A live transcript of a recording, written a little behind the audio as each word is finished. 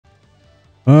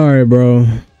All right, bro.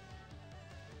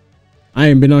 I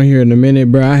ain't been on here in a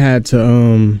minute, bro. I had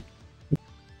to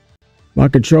my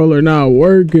controller not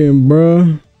working,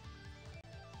 bro.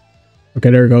 Okay,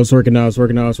 there it goes. It's working now. It's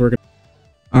working now. It's working.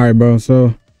 All right, bro.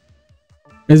 So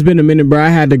it's been a minute, bro. I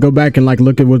had to go back and like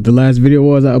look at what the last video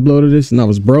was. I uploaded this, and I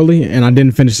was Broly, and I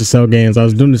didn't finish the cell games. I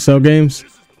was doing the cell games,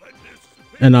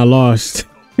 and I lost.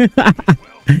 And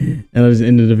I just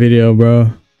ended the video,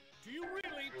 bro.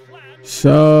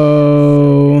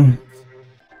 So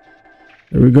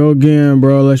here we go again,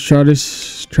 bro. Let's try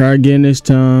this. Try again this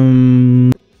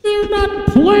time. They're not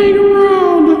playing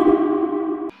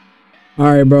around. All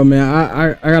right, bro, man.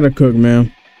 I gotta cook,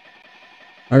 man.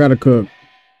 I gotta cook.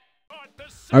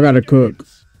 I gotta cook.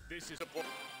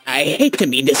 I hate to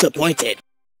be disappointed.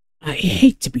 I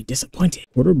hate to be disappointed.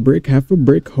 Quarter brick, half a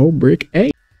brick, whole brick.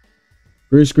 Hey,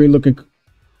 rear screen looking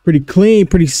pretty clean,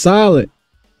 pretty solid.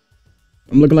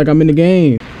 I'm looking like I'm in the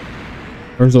game.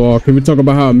 First of all, can we talk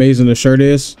about how amazing the shirt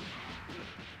is?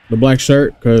 The black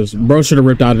shirt, because bro should have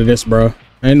ripped out of this, bro.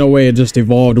 Ain't no way it just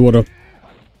evolved with a.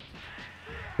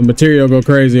 The material go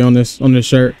crazy on this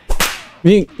shirt.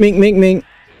 Mink, mink, mink, mink.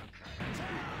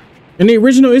 In the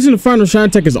original, isn't the Final Shine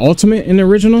Tech is ultimate in the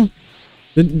original?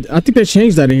 I think they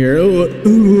changed that in here.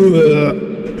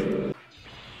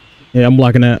 Yeah, I'm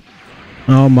blocking that.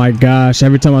 Oh my gosh.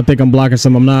 Every time I think I'm blocking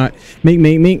some, I'm not. Mink,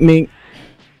 mink, mink, mink.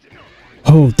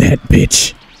 Hold that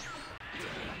bitch.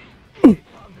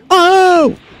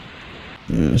 Oh!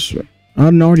 Yeah, sure. I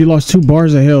already lost 2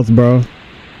 bars of health, bro.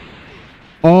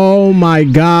 Oh my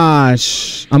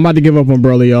gosh. I'm about to give up on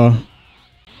Broly, y'all.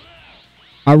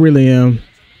 I really am.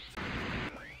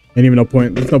 Ain't even no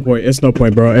point. It's no point. It's no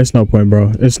point, bro. It's no point,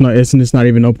 bro. It's not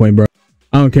even no point, bro.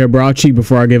 I don't care, bro. I'll cheat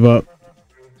before I give up.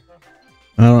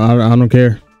 I don't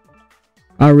care.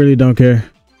 I really don't care.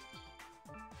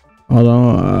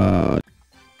 Although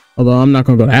I'm not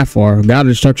gonna go that far. God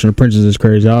Destruction of Princes is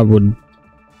crazy. I would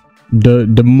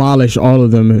demolish all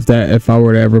of them if I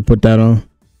were to ever put that on.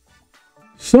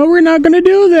 So we're not gonna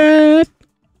do that.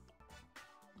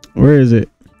 Where is it?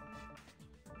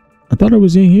 I thought it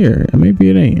was in here. Maybe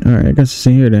it ain't. All right, I guess it's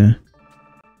in here then.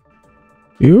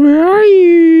 Where are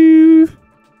you?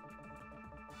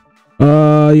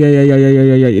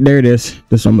 Yeah. There it is.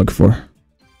 That's what I'm looking for.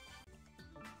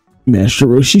 Master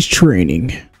Roshi's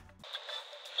training.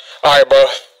 All right, bro.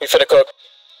 We finna cook.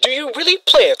 Do you really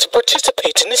plan to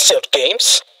participate in the cell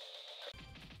games?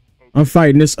 I'm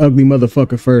fighting this ugly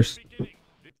motherfucker first. So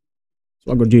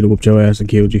I'll go G to whoop your ass and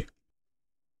kill you.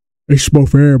 It's smoke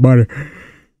for everybody.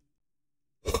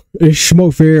 It's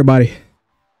smoke for everybody.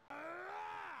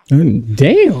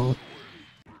 Damn.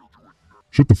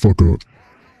 Shut the fuck up.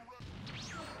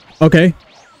 Okay.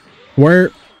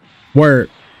 Word.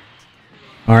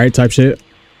 All right, type shit.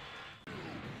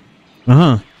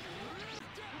 And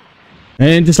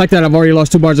just like that, I've already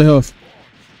lost 2 bars of health.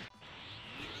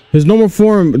 His normal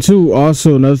form too.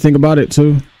 Also, another thing about it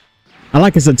too, I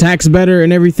like his attacks better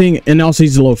and everything, and also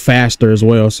he's a little faster as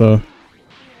well. So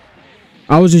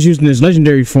I was just using his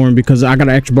legendary form because I got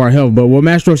an extra bar of health. But with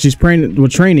Master Roshi's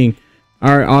training,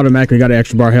 I automatically got an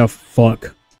extra bar of health.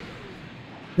 Fuck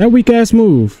that weak ass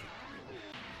move.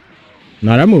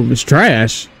 Nah, that move is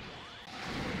trash.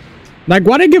 Like,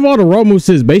 why they give all the raw moves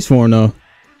to his base form though?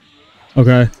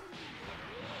 Okay.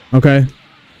 Me.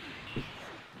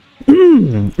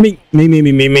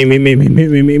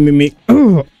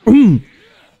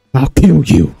 I'll kill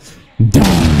you. Die.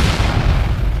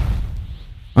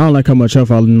 I don't like how much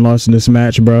health I lost in this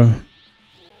match, bro.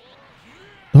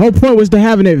 The whole point was to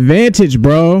have an advantage,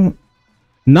 bro.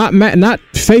 Not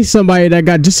face somebody that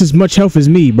got just as much health as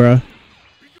me, bro.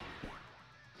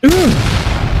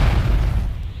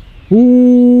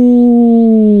 Ooh.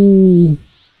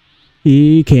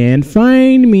 He can't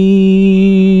find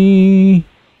me.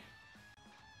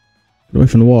 Get away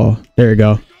from the wall. There you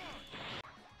go.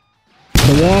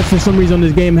 The wall, for some reason, on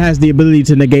this game has the ability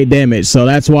to negate damage, so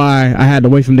that's why I had to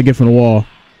wait for him to get from the wall.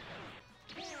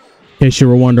 In case you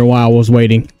were wondering why I was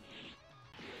waiting.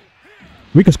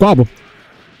 We can squabble.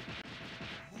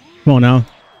 Come on now.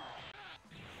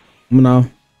 Come on now.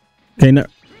 Okay, no.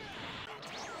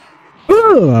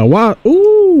 Wow.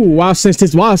 Ooh, wild sense.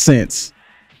 This wild sense.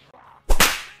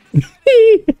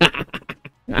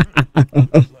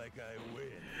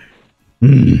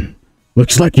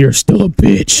 Looks like you're still a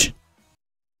bitch.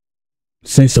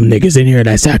 Send some niggas in here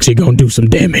that's actually gonna do some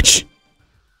damage.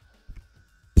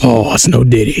 Pause, no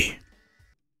diddy.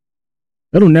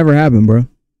 That'll never happen, bro.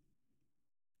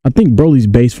 I think Broly's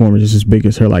base form is just as big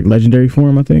as her like legendary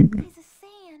form, I think.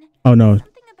 Oh no.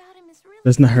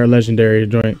 That's not her legendary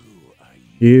joint.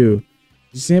 You.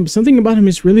 Sam, something about him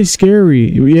is really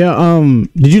scary. Yeah,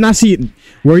 did you not see it?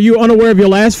 Were you unaware of your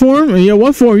last form? Yeah,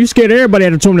 what form? You scared everybody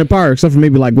at the tournament power, except for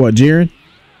maybe like what, Jiren?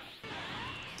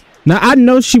 Now I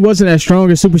know she wasn't as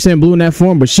strong as Super Saiyan Blue in that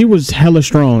form, but she was hella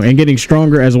strong and getting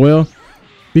stronger as well.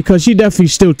 Because she definitely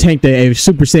still tanked a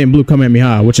Super Saiyan Blue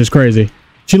Kamehameha, which is crazy.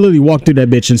 She literally walked through that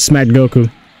bitch and smacked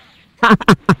Goku.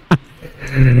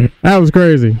 That was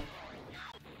crazy.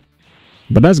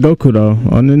 But that's Goku though.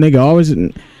 And the nigga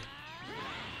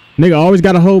always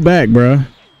gotta hold back, bro.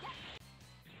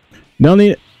 The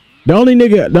only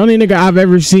nigga I've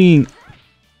ever seen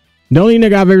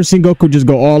Goku just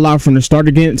go all out from the start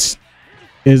against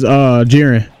is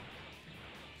Jiren.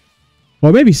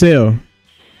 Well, maybe Cell.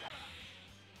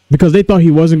 Because they thought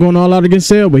he wasn't going all out against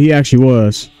Cell, but he actually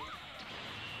was.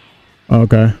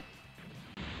 Okay.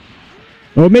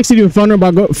 What makes it even funnier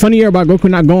about Goku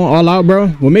not going all out, bro?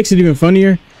 What makes it even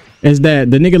funnier is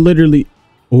that the nigga literally...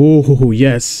 Oh,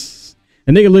 yes.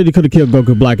 The nigga literally could have killed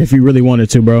Goku Black if he really wanted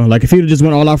to, bro. Like, if he just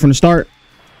went all out from the start,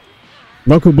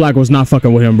 Goku Black was not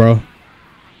fucking with him, bro.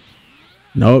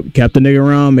 Nope. Kept the nigga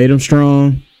around, made him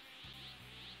strong.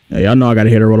 Hey, y'all know I gotta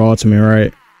hit her with ultimate,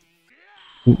 right?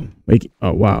 Ooh, wakey.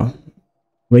 Oh, wow.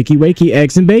 Wakey, wakey,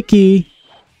 eggs and bakey.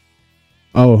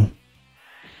 Oh.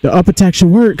 The up attack should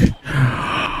work. And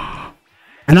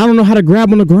I don't know how to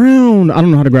grab on the ground. I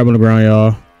don't know how to grab on the ground,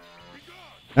 y'all.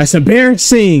 That's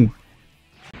embarrassing.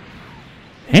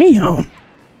 Damn.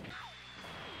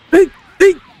 Hey,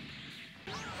 hey.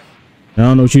 I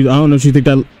don't know what you think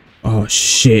that. Oh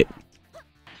shit.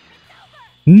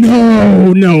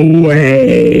 No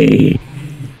way.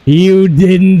 You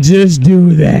didn't just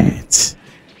do that.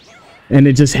 And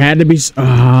it just had to be.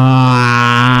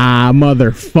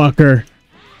 Motherfucker.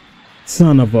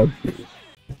 Son of a.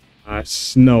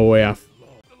 No way.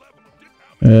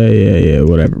 Yeah,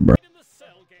 whatever, bro.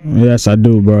 Yes, I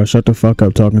do, bro. Shut the fuck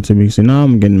up talking to me. See, now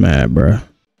I'm getting mad, bro.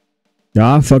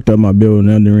 Y'all, I fucked up my build in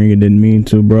Elden Ring and didn't mean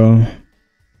to, bro.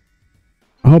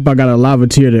 I hope I got a lava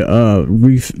tier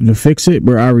to fix it,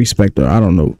 bro. I respect it. I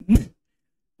don't know.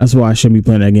 That's why I shouldn't be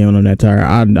playing that game on that tire.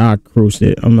 I cruised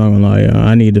it. I'm not gonna lie,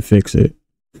 I need to fix it.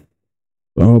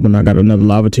 I hope I got another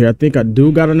lava tier. I think I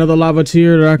do got another lava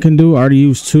tier that I can do. I already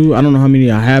used 2. I don't know how many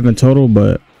I have in total,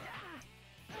 but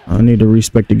I need to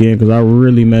respect the game because I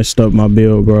really messed up my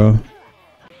build, bro.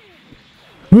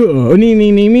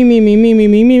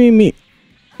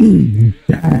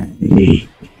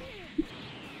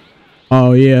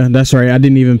 Oh yeah, that's right. I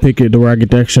didn't even pick it to where I get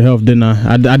the extra health, didn't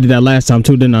I? I did that last time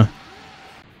too, didn't I?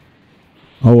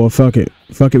 Oh well, fuck it,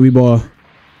 we ball.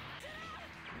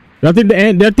 I think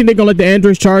they're gonna let the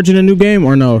androids charge in a new game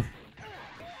or no?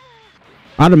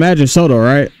 I'd imagine so though,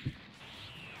 right?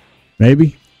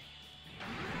 Maybe.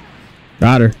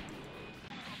 Got her.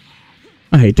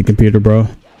 I hate the computer, bro.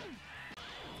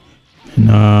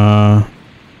 Nah,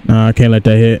 I can't let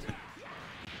that hit.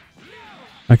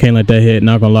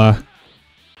 Not gonna lie.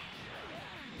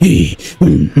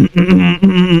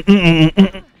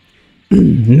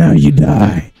 Now you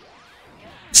die.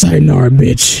 Sayonara,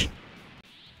 bitch.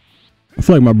 I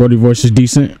feel like my Brody voice is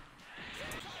decent.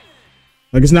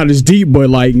 Like, it's not as deep, but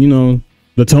like, you know,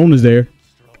 the tone is there.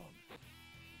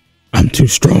 I'm too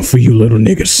strong for you little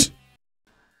niggas.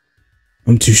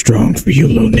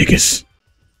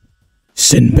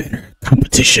 Sin better.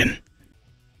 Competition.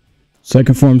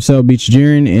 Second form Cell beats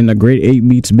Jiren and a Great 8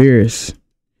 beats Beerus.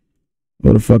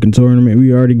 What a fucking tournament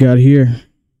we already got here.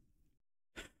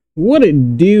 What a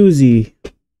doozy.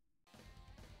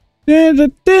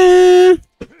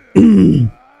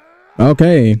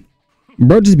 Okay.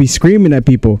 Bro just be screaming at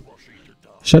people.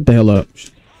 Shut the hell up.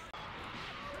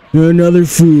 Another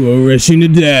fool rushing to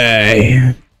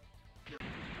die.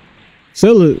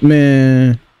 Cell is,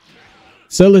 man.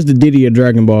 Cell is the Diddy of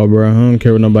Dragon Ball, bro. I don't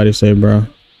care what nobody say, bro.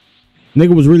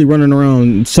 Nigga was really running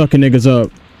around sucking niggas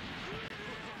up.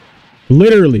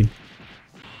 Literally.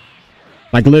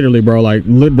 Like literally, bro. Like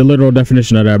the literal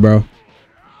definition of that, bro.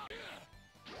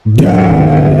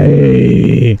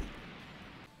 Die.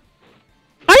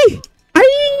 Aye.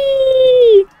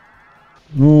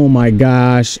 Oh my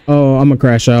gosh. Oh, I'm gonna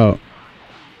crash out.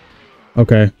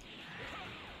 Okay.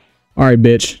 All right,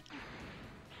 bitch.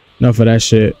 Enough of that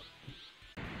shit.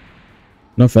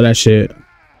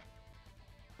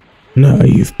 Now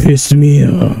you've pissed me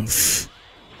off.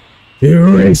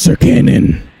 Eraser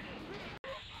cannon.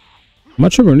 Am I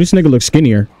tripping? This nigga looks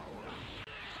skinnier.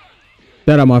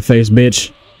 That out my face,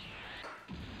 bitch.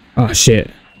 Oh shit.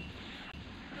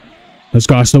 Let's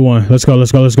go. I still won. Let's go.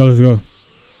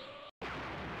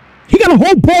 He got a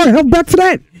whole bar of health back for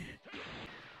that.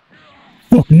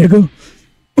 Fuck, nigga.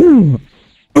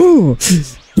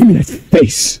 Give me that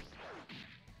face.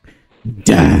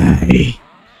 Die.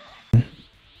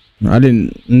 I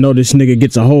didn't know this nigga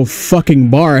gets a whole fucking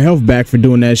bar of health back for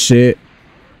doing that shit.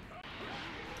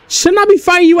 Shouldn't I be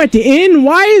fighting you at the end?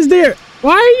 Why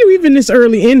are you even this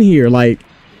early in here? Like,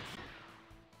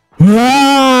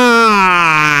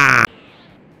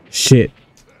 shit.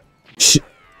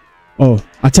 Oh,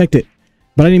 I teched it,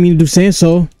 but I didn't mean to do sand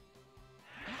so.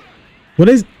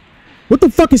 What the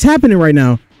fuck is happening right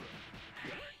now?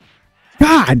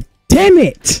 God damn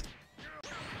it.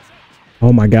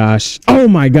 Oh my gosh. Oh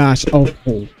my gosh. Oh,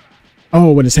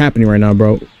 what is happening right now,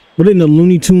 bro? What in the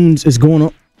Looney Tunes is going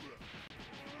on?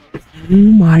 Oh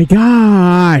my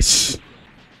gosh.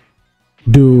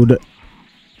 Dude.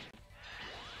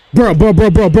 Bro,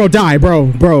 die, bro.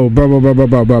 Bro.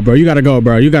 You gotta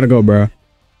go, bro.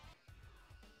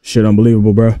 Shit,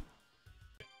 unbelievable, bro.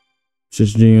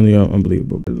 Shit's genuinely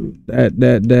unbelievable.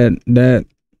 That.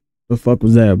 The fuck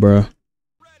was that, bro?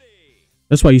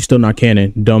 That's why you still not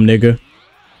canon, dumb nigga.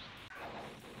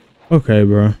 Okay,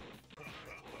 bro.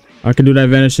 I can do that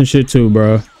vanishing shit too,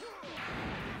 bro.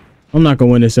 I'm not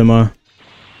gonna win this, am I?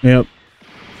 Yep.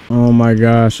 Oh my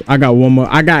gosh. I got one more.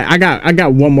 I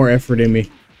got one more effort in me.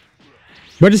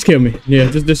 But just kill me. Yeah,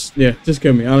 just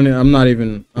kill me. I'm not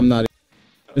even.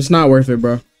 It's not worth it,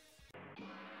 bro.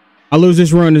 I lose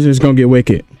this run, it's gonna get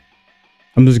wicked.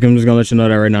 I'm just gonna let you know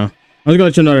that right now.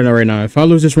 If I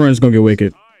lose this run, it's gonna get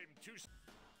wicked.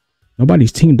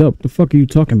 Nobody's teamed up. The fuck are you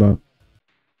talking about?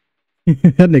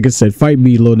 That nigga said, fight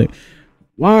me, little nigga.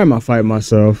 Why am I fighting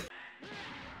myself?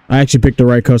 I actually picked the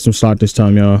right custom slot this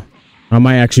time, y'all. I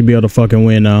might actually be able to fucking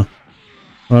win now.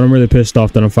 But I'm really pissed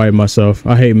off that I'm fighting myself.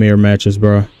 I hate mirror matches,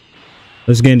 bro.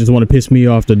 This game just want to piss me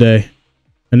off today.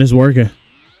 And it's working.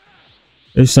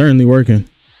 It's certainly working.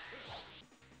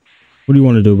 What do you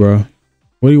want to do,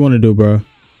 bro?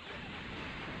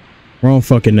 Wrong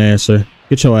fucking answer.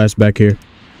 Get your ass back here.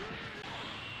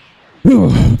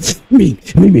 Me.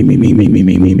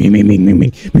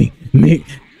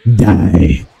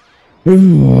 Die.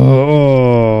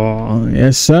 Oh,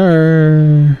 yes,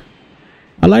 sir.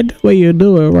 I like the way you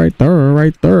do it right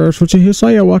there. Switch your hips so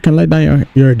you're walking like down.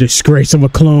 You're a disgrace of a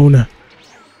clone. Get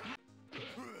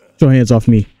your hands off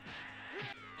me.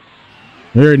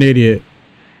 You're an idiot.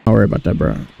 Don't worry about that,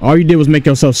 bro. All you did was make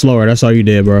yourself slower. That's all you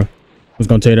did, bro. I was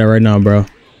gonna tell you that right now, bro.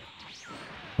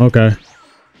 Okay.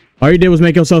 All you did was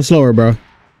make yourself slower, bro.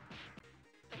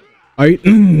 Are you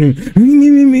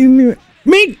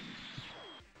me?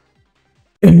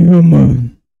 Come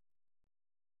on.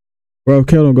 Bro,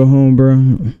 kill him, go home,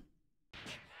 bro.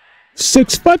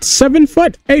 6 foot, 7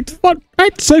 foot, 8 foot,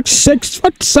 6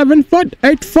 foot, 7 foot,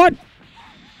 8 foot.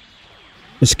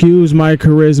 Excuse my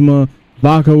charisma.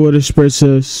 Vodka with a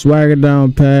spritzer, swagger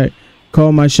down pack.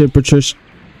 Call my shit Patricia.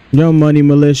 Young Money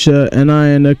Militia, and I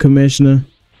am the commissioner.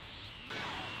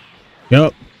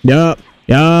 Yup.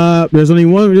 There's only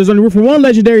room for one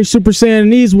legendary Super Saiyan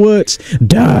in these woods.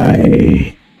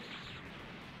 Die.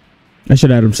 I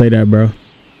should have him say that, bro.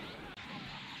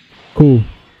 Cool.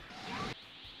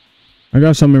 I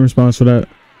got something in response for that.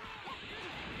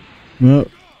 Well,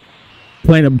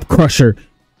 Planet Crusher,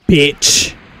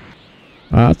 bitch.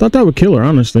 I thought that would kill her,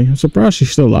 honestly. I'm surprised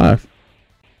she's still alive.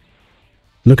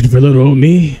 Looking for little old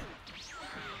me?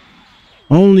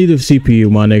 Only the CPU,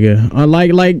 my nigga. I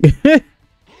like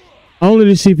only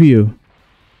the CPU.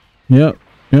 Yep.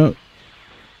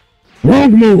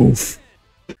 Wrong move.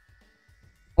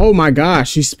 Oh my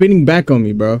gosh, she's spinning back on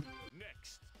me, bro.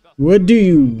 What do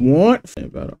you want?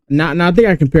 Now I think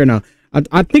I compare now.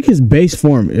 I think his base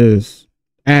form is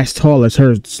as tall as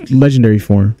her legendary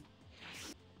form.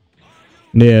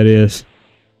 Yeah, it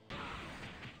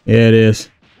is.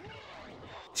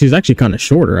 She's actually kind of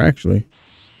shorter, actually.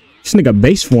 This nigga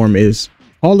base form is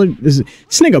taller. This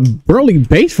nigga burly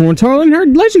base form taller than her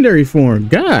legendary form.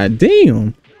 God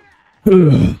damn.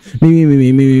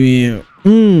 Me.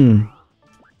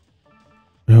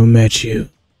 I'll match you.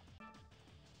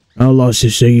 I'll also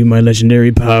show you my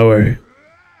legendary power.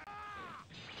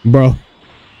 Bro.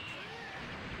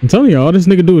 I'm telling you, all this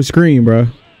nigga do is scream, bro.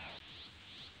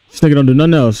 This nigga don't do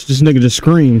nothing else. This nigga just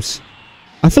screams.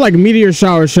 I feel like Meteor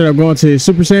Shower should have gone to his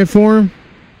Super Saiyan form,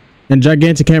 and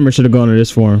Gigantic Hammer should have gone to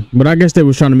this form. But I guess they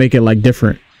was trying to make it like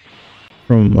different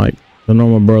from like the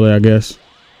normal Broly, I guess.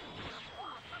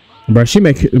 Bro,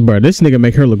 this nigga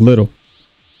make her look little.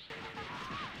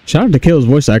 Shout out to Kill's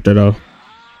voice actor though.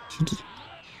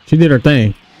 She did her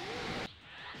thing.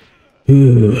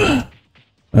 Who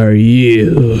are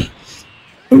you?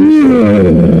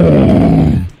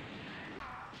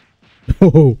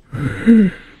 Oh.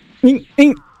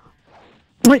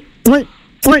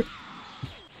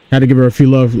 Had to give her a few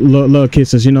love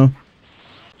kisses, you know.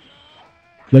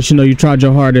 Let you know you tried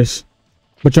your hardest.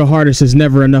 But your hardest is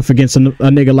never enough against a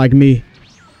nigga like me.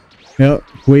 Yep,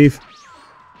 weave.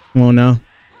 Come on now.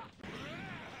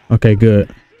 Okay,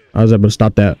 good. I was able to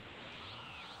stop that.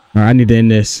 All right, I need to end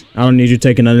this. I don't need you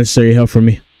taking unnecessary help from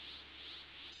me.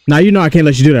 Now, you know I can't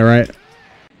let you do that, right?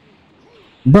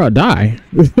 Bro, die.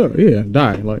 Yeah,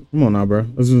 die. Like, come on now, bro.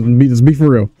 Let's be for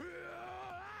real.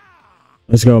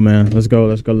 Let's go, man. Let's go.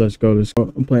 Let's go. Let's go. Let's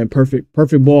go. I'm playing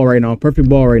perfect ball right now. Perfect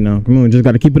ball right now. Come on, just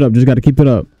gotta keep it up. Just gotta keep it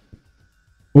up.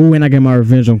 Oh, and I get my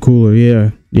revenge on Cooler.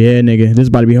 Yeah. Yeah, nigga. This is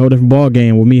about to be a whole different ball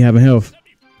game with me having health.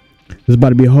 This is about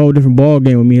to be a whole different ball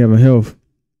game with me having health.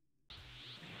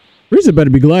 Reason better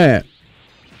be glad.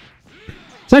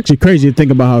 It's actually crazy to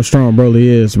think about how strong Broly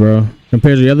is, bro.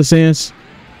 Compared to the other Saiyans.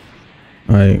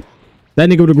 Like, that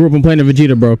nigga would have grew up and playing the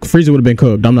Vegeta, bro. Frieza would have been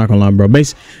cooked. I'm not gonna lie, bro.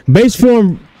 Base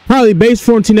form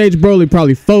teenage Broly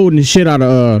probably folding the shit out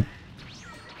of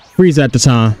Frieza at the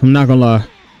time. I'm not gonna lie.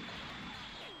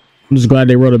 I'm just glad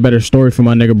they wrote a better story for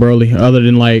my nigga Broly, other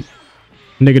than like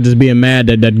nigga just being mad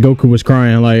that Goku was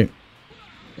crying like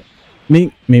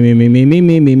me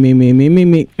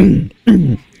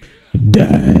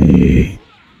die.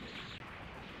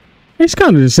 It's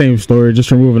kind of the same story, just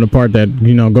removing the part that,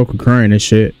 you know, Goku crying and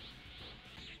shit.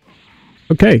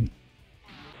 Okay.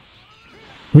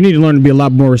 We need to learn to be a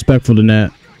lot more respectful than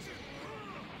that.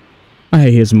 I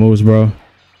hate his moves, bro.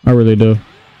 I really do.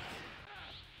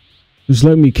 Just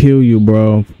let me kill you,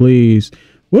 bro. Please.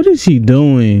 What is he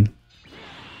doing?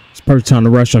 It's perfect time to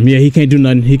rush him. Yeah, he can't do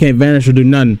nothing. He can't vanish or do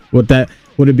nothing with that.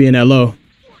 Would it be in that low?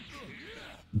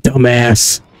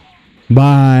 Dumbass.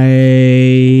 Bye.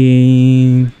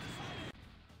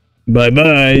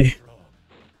 Bye-bye.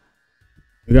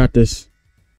 We got this.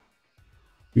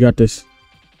 We got this.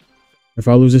 If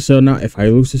I lose this cell now,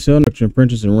 Apprentice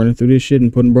and running through this shit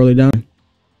and putting Broly down.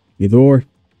 Either or.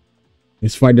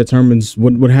 This fight determines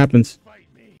what happens.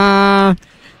 Ah,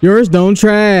 yours don't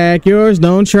track. Yours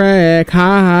don't track. Ha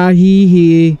ha hee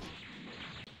hee.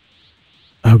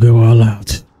 I'll go all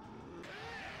out.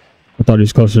 I thought he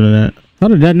was closer than that. How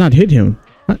did that not hit him?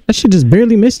 That shit just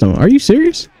barely missed him. Are you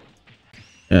serious?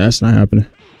 Yeah, that's not happening.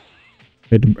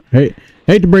 Hate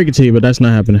to break it to you, but that's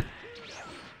not happening.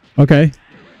 Okay.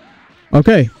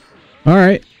 Okay. All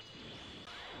right.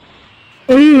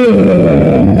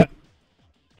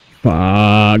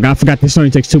 Fuck. I forgot this only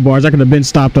takes 2 bars. I could have been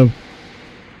stopped him.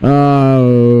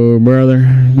 Oh, brother.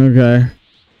 Okay.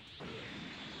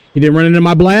 He didn't run into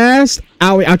my blast.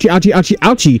 Owie, ouchie, ouchie, ouchie,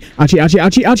 ouchie. Ouchie, ouchie,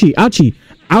 ouchie, ouchie, ouchie.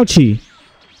 Ouchie.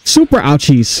 Super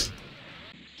ouchies.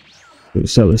 Dude,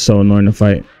 Cell is so annoying to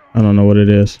fight. I don't know what it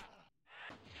is.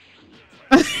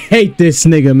 I hate this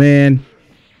nigga, man.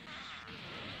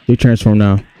 You transform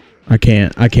now. I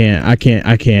can't. I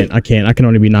can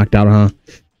only be knocked out, huh?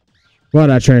 Why'd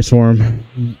I transform?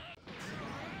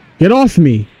 Get off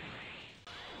me.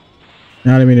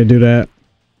 I didn't mean to do that.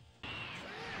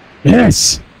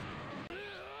 Yes.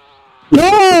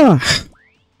 Ah!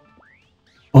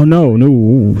 Oh no, no.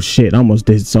 Ooh, shit. I almost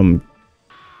did something.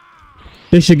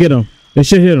 They should get him. They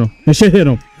should hit him. They should hit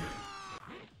him.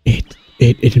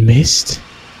 It missed.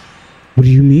 What do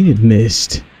you mean it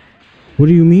missed? What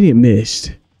do you mean it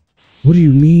missed? What do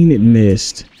you mean it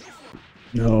missed?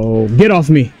 No, get off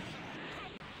me.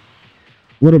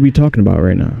 What are we talking about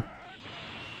right now?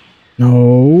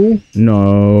 No,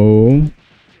 no.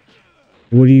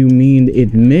 What do you mean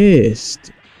it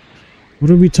missed? What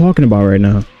are we talking about right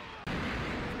now?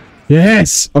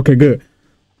 Yes. Okay, good.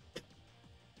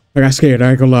 I got scared.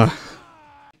 I ain't gonna lie.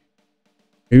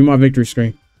 Give me my victory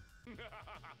screen.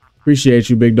 Appreciate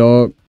you, big dog.